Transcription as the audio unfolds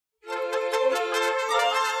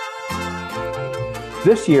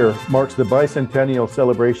This year marks the bicentennial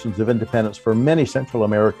celebrations of independence for many Central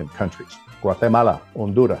American countries. Guatemala,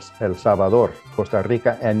 Honduras, El Salvador, Costa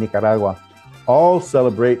Rica, and Nicaragua all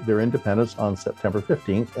celebrate their independence on September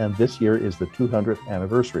 15th, and this year is the 200th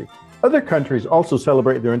anniversary. Other countries also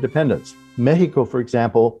celebrate their independence. Mexico, for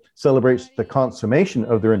example, celebrates the consummation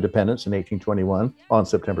of their independence in 1821 on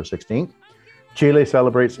September 16th. Chile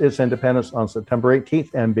celebrates its independence on September 18th,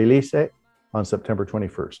 and Belize on September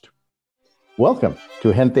 21st. Welcome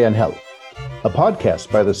to Gente en Health, a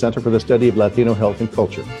podcast by the Center for the Study of Latino Health and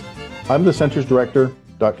Culture. I'm the center's director,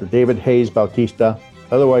 Dr. David Hayes Bautista,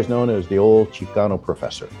 otherwise known as the old Chicano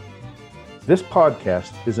professor. This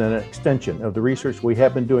podcast is an extension of the research we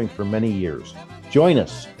have been doing for many years. Join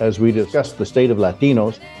us as we discuss the state of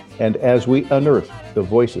Latinos and as we unearth the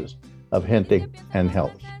voices of Gente en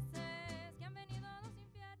Health.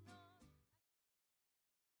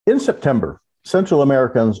 In September, Central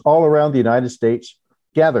Americans all around the United States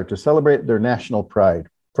gather to celebrate their national pride.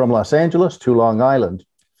 From Los Angeles to Long Island,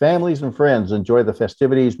 families and friends enjoy the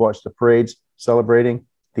festivities, watch the parades celebrating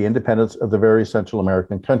the independence of the various Central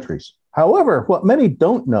American countries. However, what many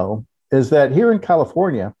don't know is that here in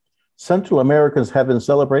California, Central Americans have been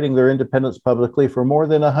celebrating their independence publicly for more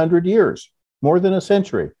than 100 years, more than a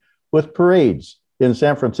century, with parades in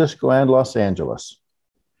San Francisco and Los Angeles.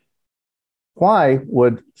 Why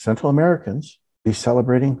would Central Americans be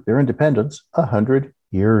celebrating their independence 100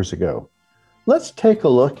 years ago? Let's take a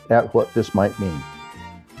look at what this might mean.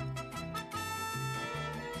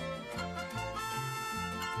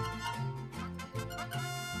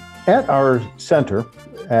 At our center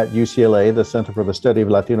at UCLA, the Center for the Study of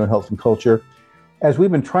Latino Health and Culture, as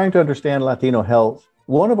we've been trying to understand Latino health,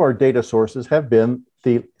 one of our data sources have been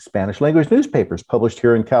the Spanish language newspapers published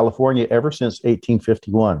here in California ever since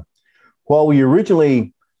 1851. While we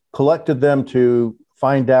originally collected them to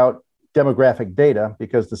find out demographic data,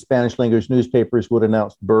 because the Spanish language newspapers would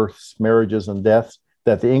announce births, marriages, and deaths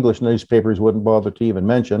that the English newspapers wouldn't bother to even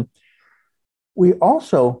mention, we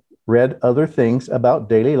also read other things about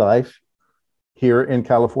daily life here in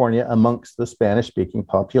California amongst the Spanish-speaking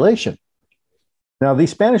population. Now,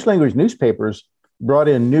 these Spanish language newspapers brought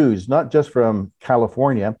in news, not just from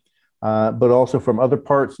California, but also from other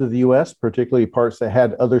parts of the U.S., particularly parts that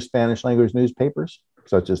had other Spanish language newspapers,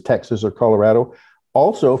 such as Texas or Colorado,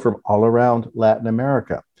 also from all around Latin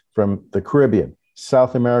America, from the Caribbean,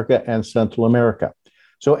 South America, and Central America.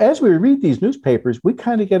 So as we read these newspapers, we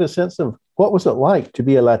kind of get a sense of what was it like to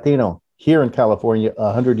be a Latino here in California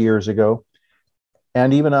 100 years ago,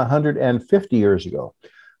 and even 150 years ago.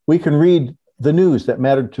 We can read the news that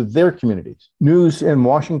mattered to their communities, news in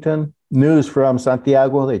Washington, news from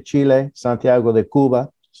Santiago de Chile, Santiago de Cuba,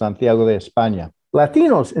 Santiago de España.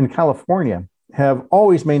 Latinos in California have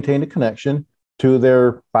always maintained a connection to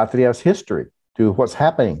their patria's history, to what's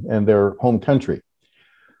happening in their home country.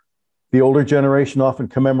 The older generation often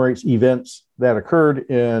commemorates events that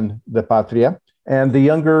occurred in the patria, and the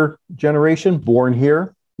younger generation, born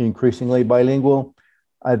here, increasingly bilingual,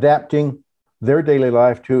 adapting their daily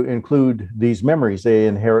life to include these memories they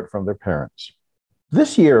inherit from their parents.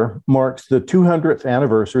 This year marks the 200th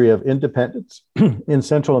anniversary of independence in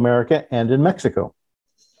Central America and in Mexico.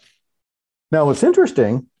 Now, what's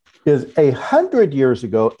interesting is 100 years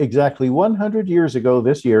ago, exactly 100 years ago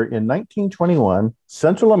this year in 1921,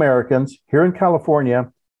 Central Americans here in California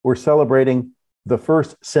were celebrating the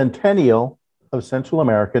first centennial of Central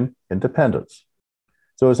American independence.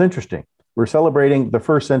 So it's interesting. We're celebrating the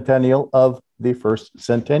first centennial of the first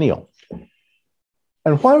centennial.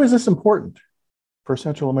 And why was this important for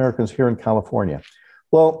Central Americans here in California?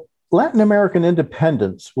 Well, Latin American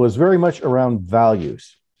independence was very much around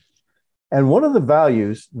values. And one of the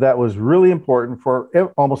values that was really important for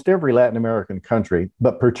almost every Latin American country,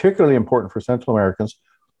 but particularly important for Central Americans,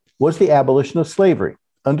 was the abolition of slavery.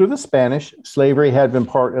 Under the Spanish, slavery had been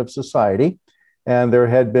part of society, and there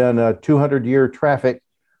had been a 200-year traffic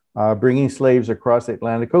bringing slaves across the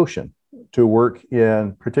Atlantic Ocean to work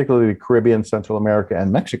in particularly the Caribbean, Central America,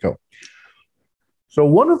 and Mexico. So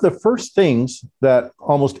one of the first things that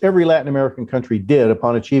almost every Latin American country did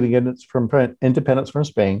upon achieving independence from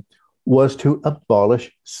Spain was to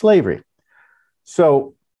abolish slavery.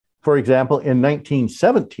 So, for example, in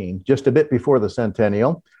 1917, just a bit before the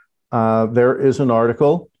centennial, there is an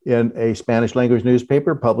article in a Spanish language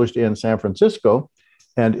newspaper published in San Francisco,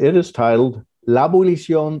 and it is titled La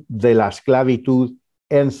abolición de la esclavitud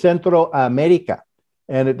en Centroamérica.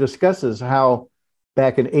 And it discusses how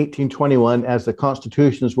back in 1821, as the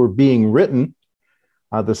constitutions were being written,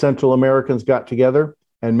 the Central Americans got together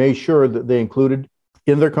and made sure that they included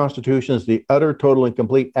in their constitutions the utter, total, and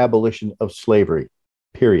complete abolition of slavery,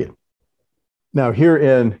 period. Now, here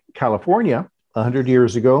in California, 100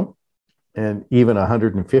 years ago, and even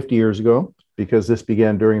 150 years ago, because this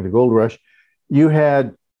began during the gold rush, you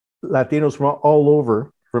had Latinos from all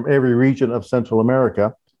over, from every region of Central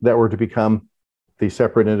America, that were to become the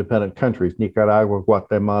separate independent countries: Nicaragua,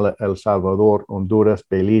 Guatemala, El Salvador, Honduras,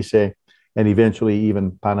 Belize, and eventually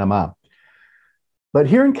even Panama. But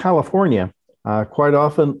here in California, quite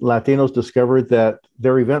often Latinos discovered that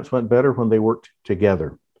their events went better when they worked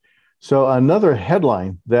together. So another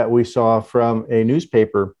headline that we saw from a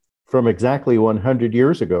newspaper from exactly 100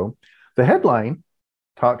 years ago, the headline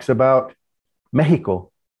talks about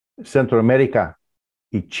Mexico, Centroamérica,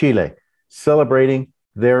 y Chile celebrating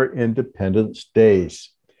their independence days.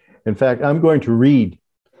 In fact, I'm going to read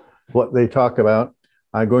what they talk about.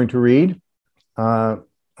 I'm going to read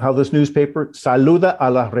how this newspaper saluda a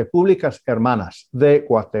las repúblicas hermanas de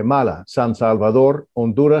Guatemala, San Salvador,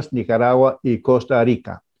 Honduras, Nicaragua y Costa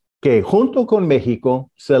Rica, que junto con México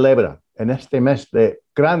celebran en este mes de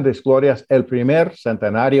grandes glorias el primer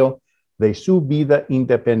centenario de su vida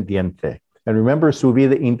independiente. And remember, su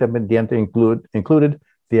vida independiente included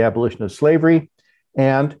the abolition of slavery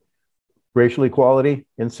and racial equality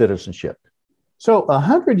in citizenship. So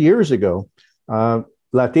 100 years ago,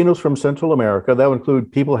 Latinos from Central America, that would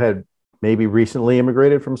include people who had maybe recently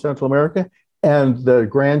immigrated from Central America, and the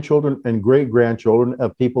grandchildren and great-grandchildren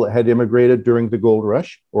of people that had immigrated during the gold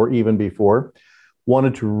rush or even before,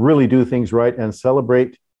 wanted to really do things right and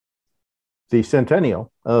celebrate the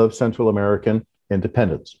centennial of Central American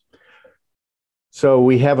independence. So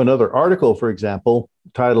we have another article, for example,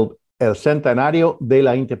 titled El Centenario de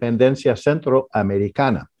la Independencia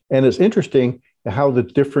Centroamericana. And it's interesting how the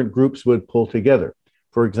different groups would pull together.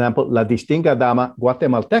 For example, La Distinta Dama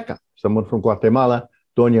Guatemalteca, someone from Guatemala,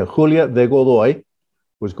 Doña Julia de Godoy,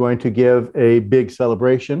 was going to give a big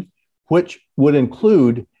celebration, which would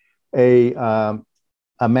include a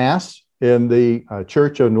mass in the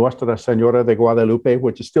Church of Nuestra Señora de Guadalupe,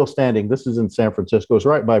 which is still standing. This is in San Francisco. It's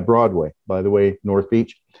right by Broadway, by the way, North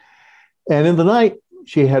Beach. And in the night,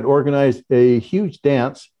 she had organized a huge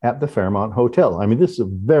dance at the Fairmont Hotel. I mean, this is a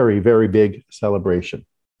very, very big celebration.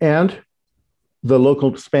 And the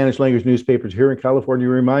local Spanish language newspapers here in California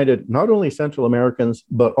reminded not only Central Americans,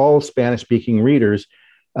 but all Spanish-speaking readers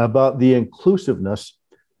about the inclusiveness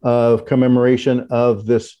of commemoration of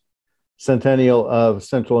this centennial of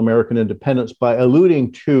Central American independence by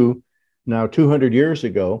alluding to, now 200 years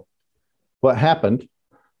ago, what happened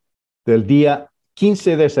del día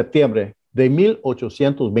 15 de septiembre de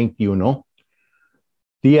 1821,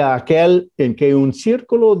 día aquel en que un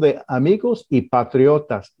círculo de amigos y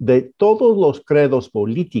patriotas de todos los credos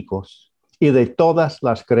políticos y de todas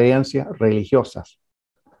las creencias religiosas,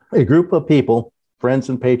 a group of people, friends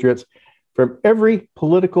and patriots from every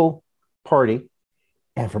political party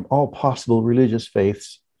and from all possible religious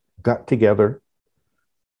faiths, got together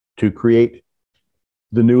to create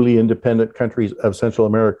the newly independent countries of Central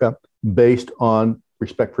America based on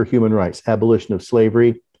respect for human rights, abolition of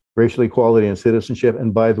slavery, racial equality and citizenship.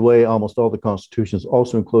 And by the way, almost all the constitutions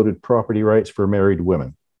also included property rights for married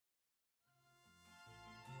women.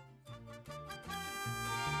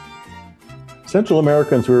 Central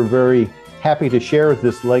Americans were very happy to share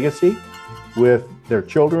this legacy with their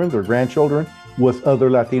children, their grandchildren, with other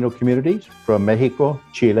Latino communities from Mexico,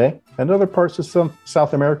 Chile, and other parts of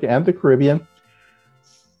South America and the Caribbean.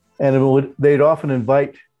 And they'd often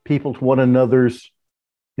invite people to one another's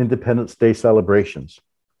Independence Day celebrations,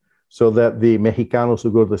 so that the Mexicanos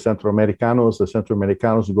would go to the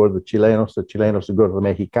Centroamericanos would go to the Chilenos would go to the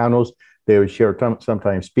Mexicanos. They would share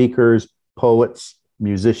sometimes speakers, poets,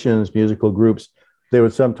 musicians, musical groups. They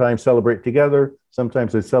would sometimes celebrate together.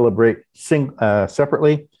 Sometimes they'd celebrate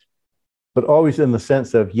separately, but always in the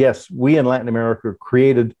sense of, yes, we in Latin America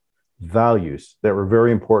created values that were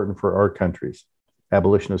very important for our countries: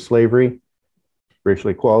 abolition of slavery, racial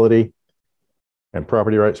equality, and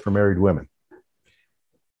property rights for married women.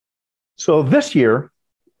 So this year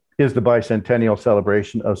is the bicentennial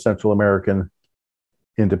celebration of Central American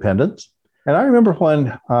independence. And I remember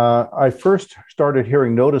when I first started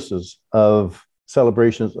hearing notices of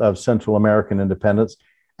celebrations of Central American independence,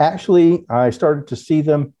 actually, I started to see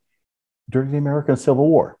them during the American Civil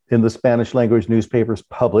War in the Spanish language newspapers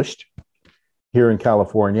published here in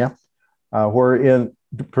California,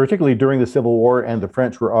 particularly during the Civil War and the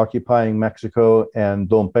French were occupying Mexico, and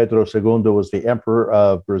Don Pedro II was the emperor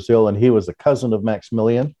of Brazil, and he was a cousin of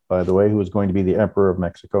Maximilian, by the way, who was going to be the emperor of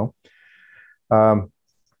Mexico.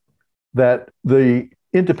 That the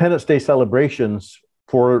Independence Day celebrations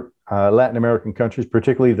for Latin American countries,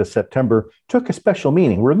 particularly the September, took a special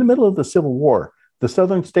meaning. We're in the middle of the Civil War. The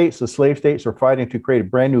southern states, the slave states, are fighting to create a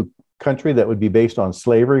brand new country that would be based on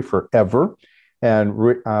slavery forever and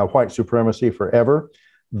white supremacy forever.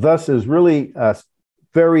 Thus is really a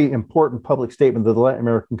very important public statement that the Latin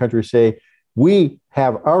American countries say, we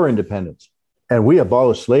have our independence and we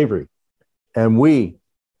abolished slavery and we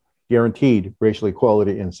guaranteed racial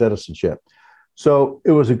equality and citizenship. So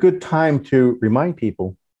it was a good time to remind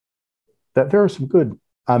people that there are some good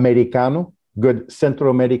Americano, good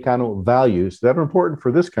Centroamericano values that are important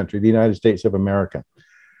for this country, the United States of America.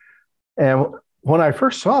 And when I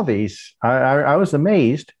first saw these, I was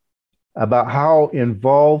amazed about how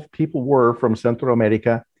involved people were from Central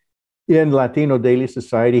America in Latino daily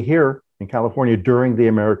society here in California during the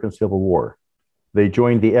American Civil War. They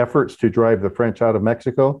joined the efforts to drive the French out of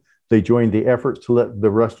Mexico. They joined the efforts to let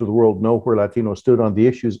the rest of the world know where Latinos stood on the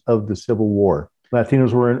issues of the Civil War.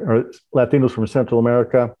 Latinos from Central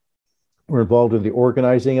America were involved in the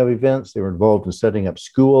organizing of events. They were involved in setting up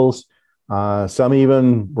schools. Some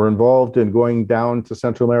even were involved in going down to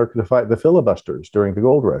Central America to fight the filibusters during the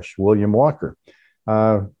gold rush, William Walker.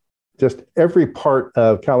 Just every part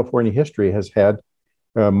of California history has had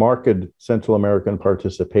marked Central American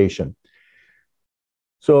participation.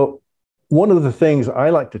 So one of the things I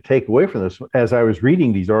like to take away from this, as I was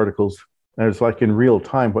reading these articles, and it's like in real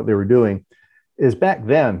time what they were doing, is back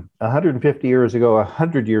then, 150 years ago,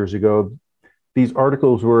 100 years ago, these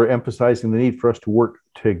articles were emphasizing the need for us to work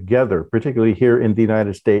together, particularly here in the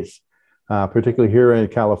United States, particularly here in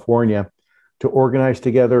California, to organize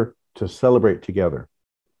together, to celebrate together.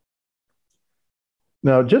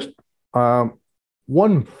 Now, just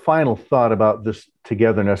one final thought about this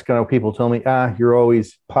togetherness. Kind of people tell me, you're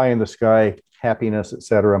always pie in the sky, happiness,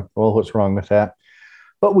 etc. Well, what's wrong with that?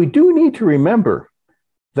 But we do need to remember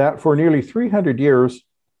that for nearly 300 years,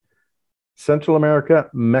 Central America,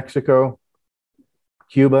 Mexico,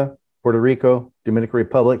 Cuba, Puerto Rico, Dominican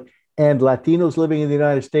Republic, and Latinos living in the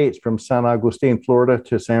United States from San Agustin, Florida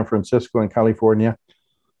to San Francisco in California,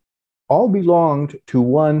 all belonged to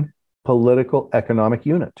one political economic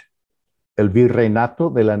unit, El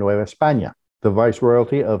Virreinato de la Nueva España, the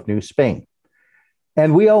Viceroyalty of New Spain.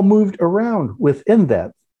 And we all moved around within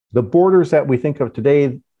that. The borders that we think of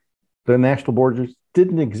today, the national borders,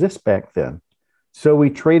 didn't exist back then. So we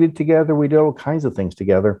traded together, we did all kinds of things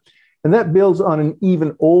together. And that builds on an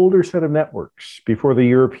even older set of networks. Before the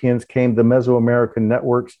Europeans came, the Mesoamerican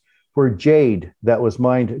networks, where jade that was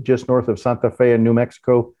mined just north of Santa Fe in New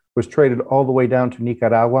Mexico was traded all the way down to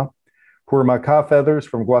Nicaragua, where macaw feathers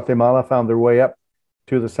from Guatemala found their way up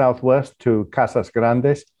to the southwest to Casas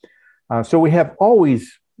Grandes. So we have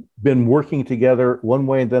always been working together one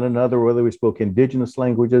way and then another, whether we spoke indigenous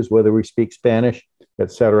languages, whether we speak Spanish,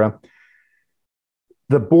 etc.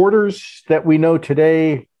 The borders that we know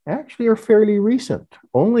today actually are fairly recent,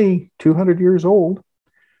 only 200 years old.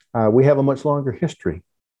 We have a much longer history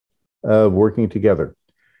of working together,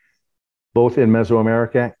 both in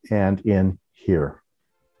Mesoamerica and in here.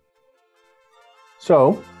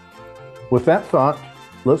 So, with that thought,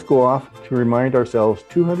 let's go off to remind ourselves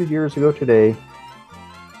 200 years ago today,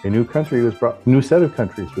 a new set of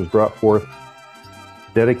countries was brought forth,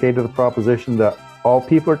 dedicated to the proposition that all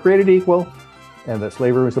people are created equal and that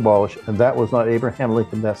slavery was abolished. And that was not Abraham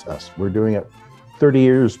Lincoln, that's us. We're doing it 30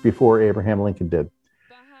 years before Abraham Lincoln did.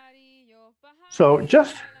 So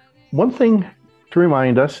just one thing to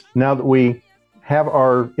remind us, now that we have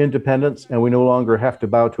our independence and we no longer have to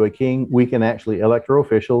bow to a king, we can actually elect our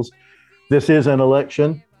officials. This is an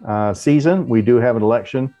election season. We do have an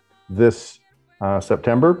election this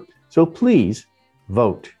September. So please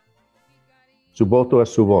vote. Su voto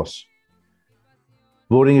es su voz.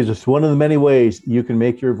 Voting is just one of the many ways you can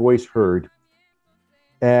make your voice heard.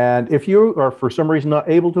 And if you are for some reason not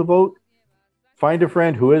able to vote, find a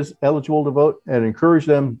friend who is eligible to vote and encourage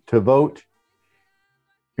them to vote.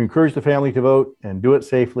 Encourage the family to vote and do it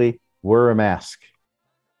safely. Wear a mask.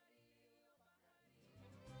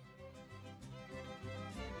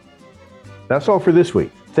 That's all for this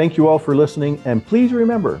week. Thank you all for listening, and please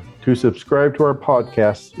remember to subscribe to our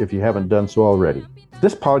podcast if you haven't done so already.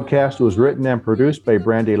 This podcast was written and produced by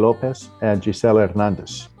Brandy Lopez and Gisela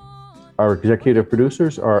Hernandez. Our executive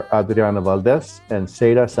producers are Adriana Valdez and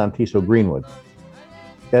Seda Santizo Greenwood.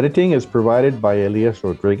 Editing is provided by Elias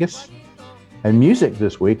Rodriguez, and music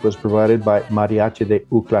this week was provided by Mariachi de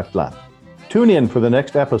Uclatlan. Tune in for the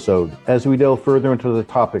next episode as we delve further into the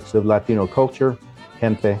topics of Latino culture,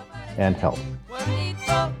 gente, and health.